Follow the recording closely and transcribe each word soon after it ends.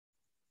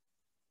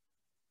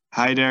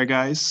Hi there,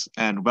 guys,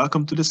 and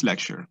welcome to this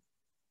lecture.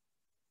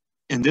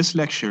 In this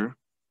lecture,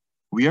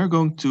 we are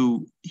going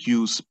to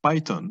use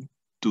Python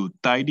to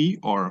tidy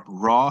or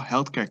raw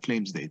healthcare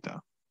claims data.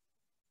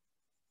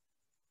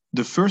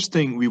 The first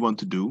thing we want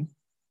to do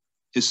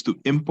is to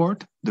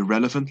import the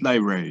relevant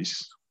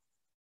libraries.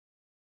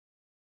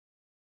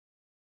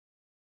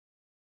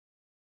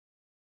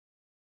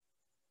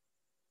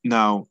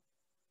 Now,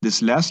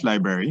 this last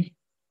library,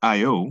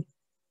 I/O,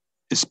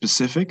 is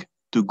specific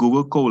to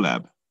Google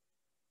Colab,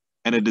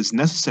 and it is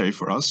necessary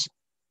for us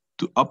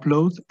to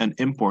upload and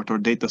import our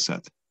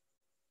dataset.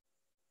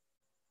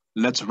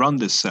 Let's run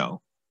this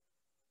cell.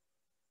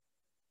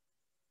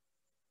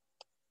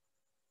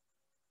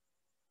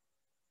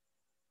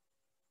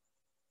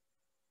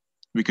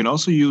 We can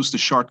also use the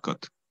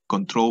shortcut,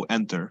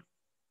 Control-Enter.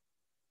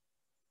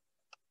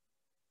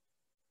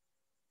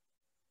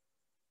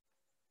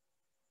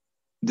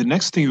 The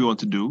next thing we want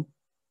to do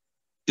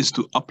is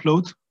to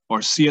upload our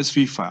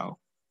CSV file.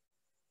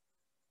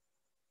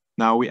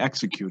 Now we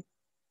execute.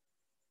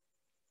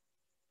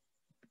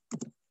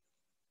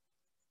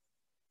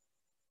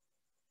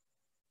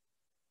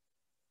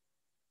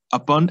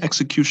 Upon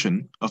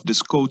execution of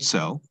this code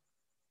cell,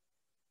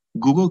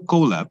 Google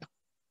Colab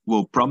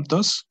will prompt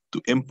us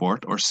to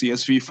import our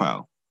CSV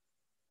file.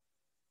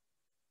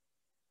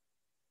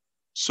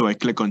 So I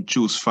click on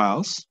Choose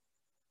Files,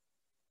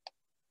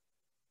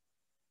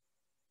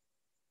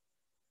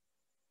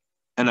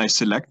 and I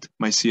select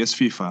my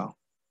CSV file.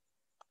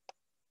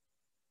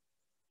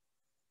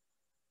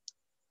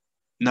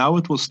 Now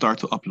it will start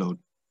to upload.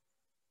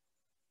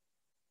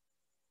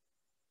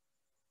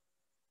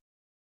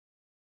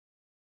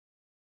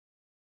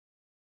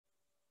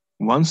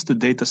 Once the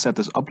dataset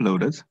is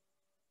uploaded,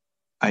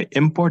 I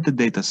import the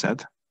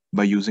dataset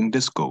by using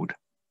this code.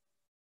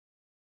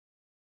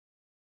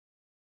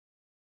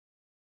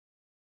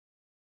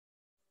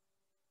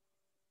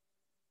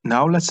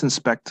 Now let's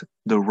inspect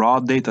the raw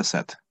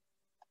dataset.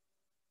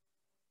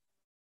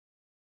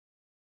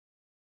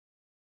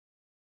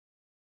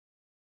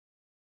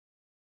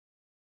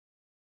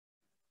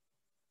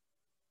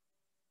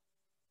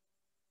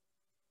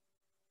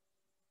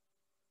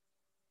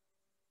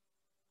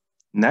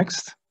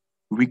 Next,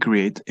 we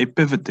create a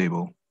pivot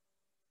table.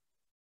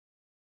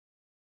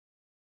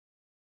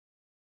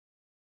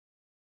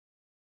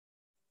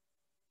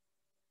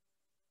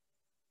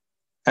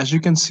 As you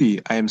can see,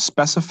 I am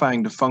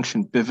specifying the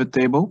function pivot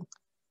table,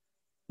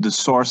 the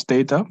source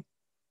data.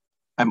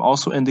 I'm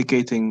also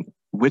indicating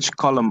which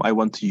column I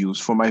want to use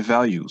for my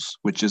values,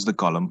 which is the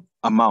column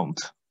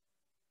amount.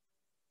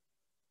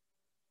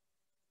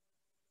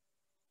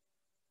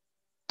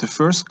 The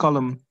first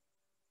column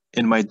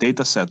in my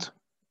dataset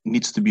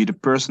needs to be the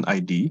person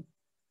ID,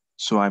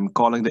 so I'm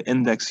calling the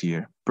index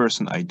here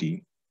person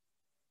ID.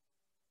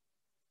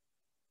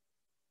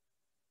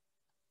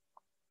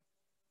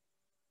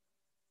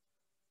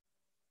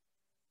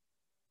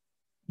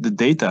 The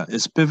data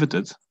is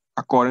pivoted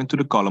according to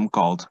the column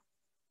called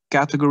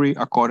category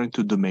according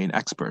to domain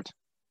expert.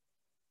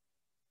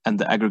 And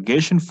the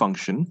aggregation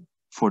function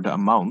for the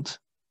amount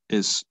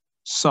is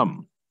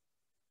sum.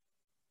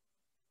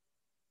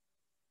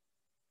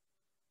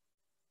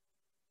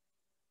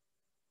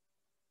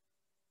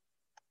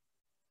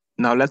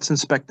 Now let's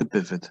inspect the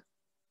pivot.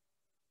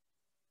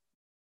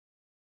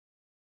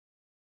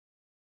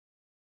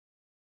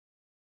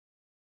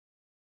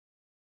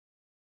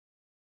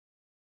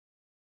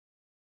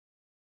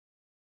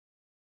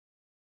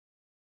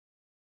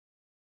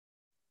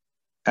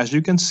 As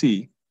you can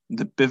see,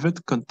 the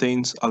pivot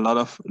contains a lot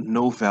of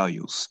no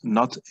values,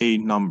 not a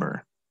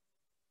number.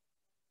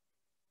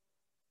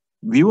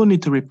 We will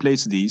need to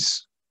replace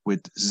these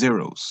with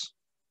zeros.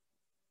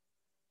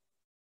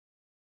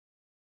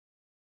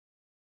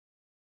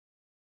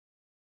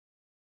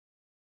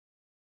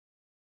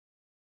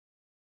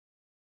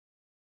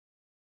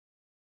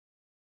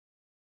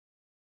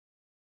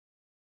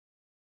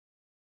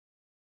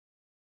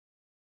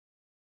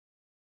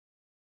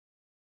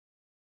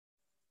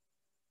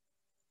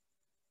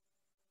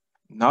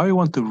 Now we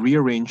want to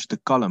rearrange the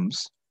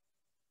columns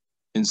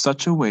in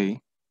such a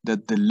way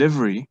that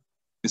delivery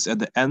is at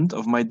the end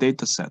of my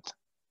dataset,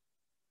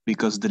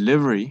 because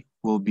delivery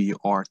will be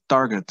our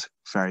target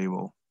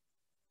variable.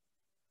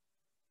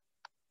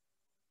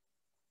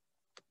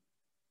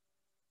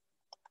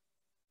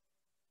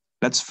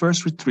 Let's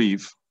first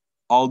retrieve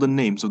all the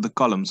names of the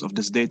columns of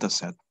this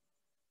dataset.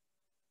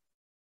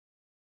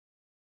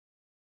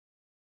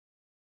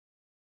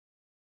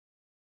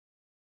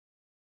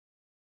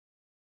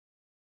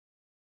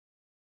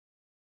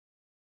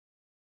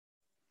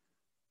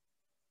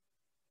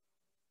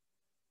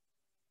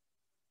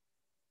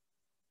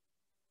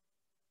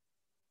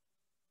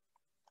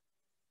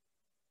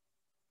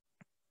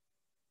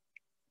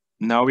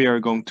 Now we are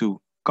going to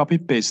copy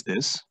paste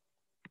this,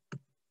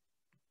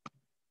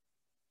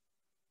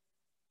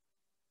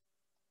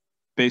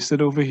 paste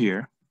it over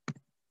here,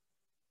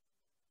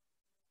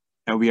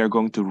 and we are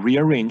going to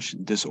rearrange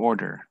this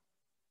order.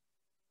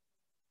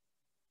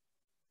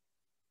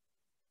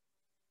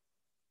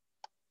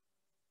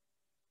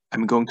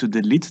 I'm going to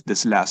delete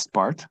this last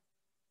part.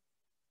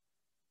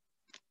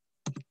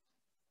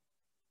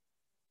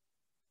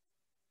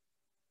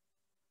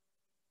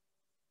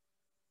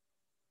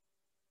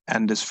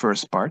 And this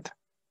first part.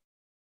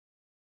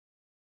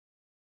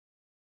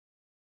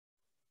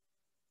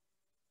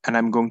 And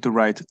I'm going to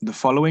write the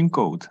following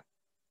code.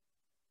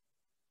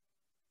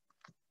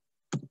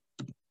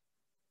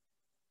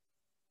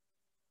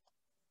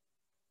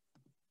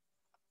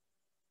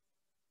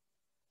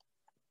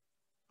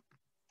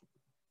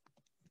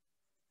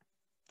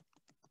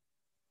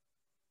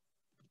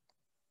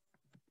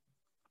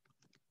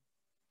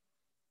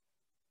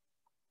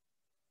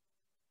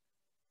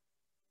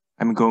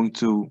 I'm going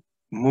to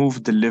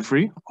move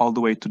delivery all the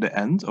way to the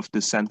end of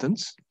this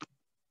sentence.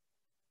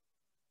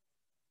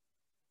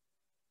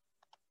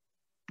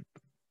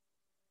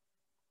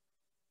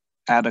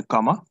 Add a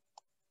comma.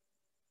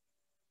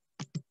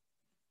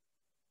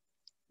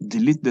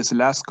 Delete this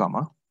last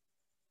comma.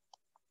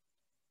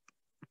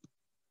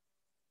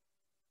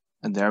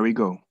 And there we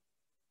go.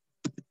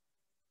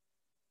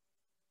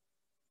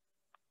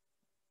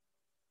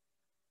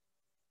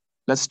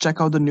 Let's check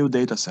out the new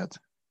dataset.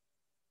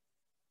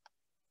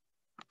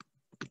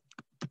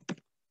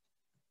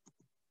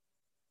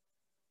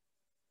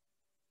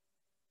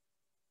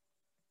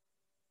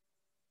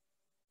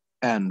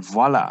 And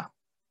voila!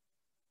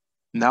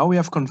 Now we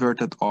have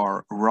converted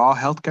our raw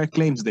healthcare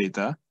claims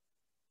data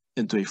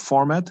into a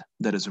format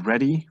that is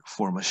ready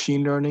for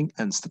machine learning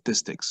and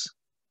statistics.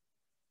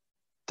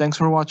 Thanks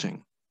for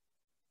watching.